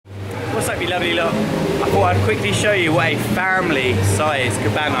Happy lovely lot. I thought I'd quickly show you what a family size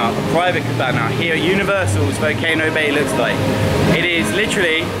cabana, a private cabana here at Universal's Volcano Bay looks like. It is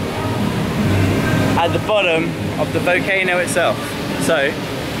literally at the bottom of the volcano itself. So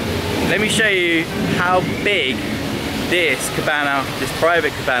let me show you how big this cabana, this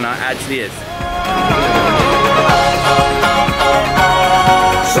private cabana actually is.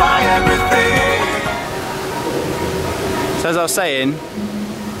 Try everything. So as I was saying,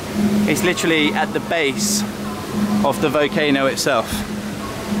 it's literally at the base of the volcano itself.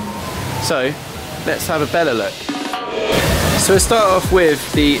 So let's have a better look. So we'll start off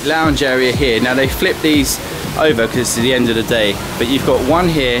with the lounge area here. Now they flip these over because it's the end of the day, but you've got one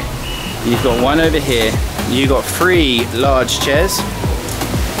here, you've got one over here, you've got 3 large chairs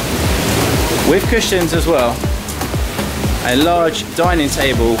with cushions as well, a large dining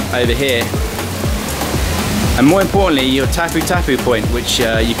table over here, and more importantly your tapu tapu point, which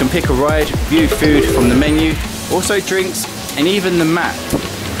you can pick a ride, view food from the menu, also drinks, and even the map.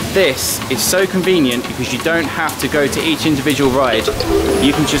 This is so convenient because you don't have to go to each individual ride,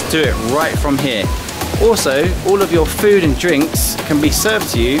 you can just do it right from here. Also, all of your food and drinks can be served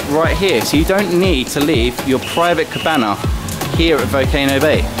to you right here, so you don't need to leave your private cabana here at Volcano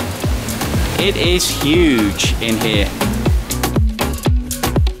Bay. It is huge in here.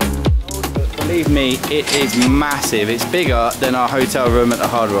 Believe me, it is massive. It's bigger than our hotel room at the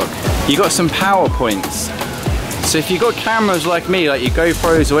Hard Rock. You got some power points. So if you've got cameras like me, like your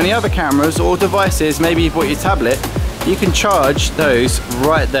GoPros or any other cameras or devices, maybe you bought your tablet, you can charge those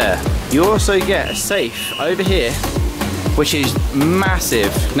right there. You also get a safe over here, which is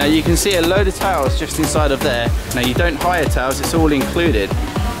massive. Now you can see a load of towels just inside of there. Now you don't hire towels, it's all included.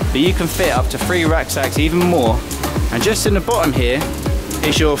 But you can fit up to 3 rucksacks, even more. And just in the bottom here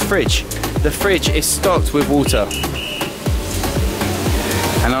is your fridge. The fridge is stocked with water.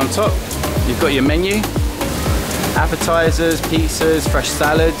 And on top, you've got your menu, appetizers, pizzas, fresh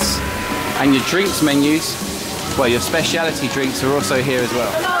salads, and your drinks menus. Well, your specialty drinks are also here as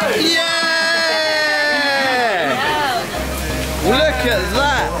well. Yeah! Look at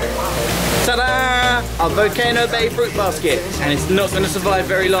that! Ta-da! Our Volcano Bay fruit basket. And it's not going to survive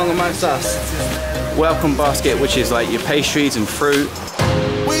very long amongst us. Welcome basket, which is like your pastries and fruit.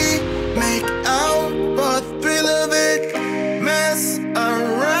 We make out for the thrill of it. Mess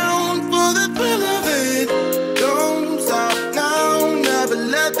around for the thrill of it. Don't stop now, never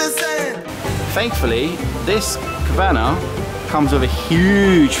let this end. Thankfully, this cabana comes with a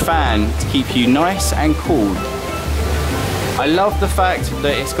huge fan to keep you nice and cool. I love the fact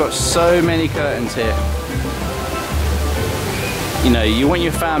that it's got so many curtains here. You know, you want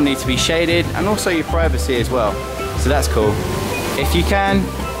your family to be shaded and also your privacy as well. So that's cool. If you can,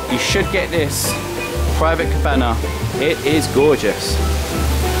 you should get this private cabana. It is gorgeous.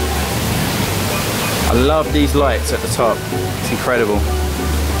 I love these lights at the top. It's incredible.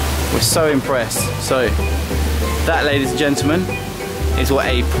 We're so impressed. So that, ladies and gentlemen, is what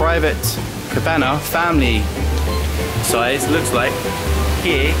a private cabana family size looks like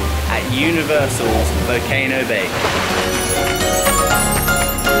here at Universal's Volcano Bay.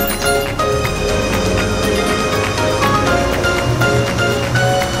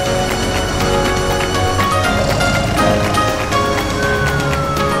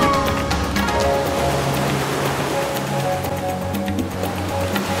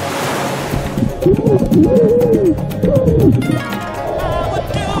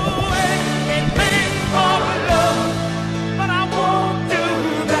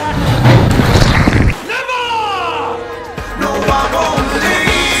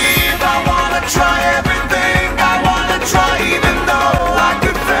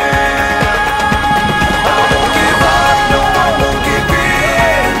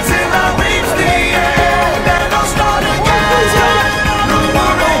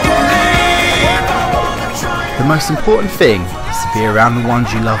 The most important thing is to be around the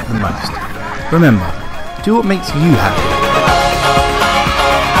ones you love the most. Remember, do what makes you happy.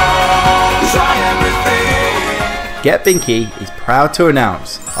 Get Binky is proud to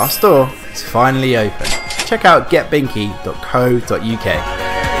announce our store is finally open. Check out getbinky.co.uk.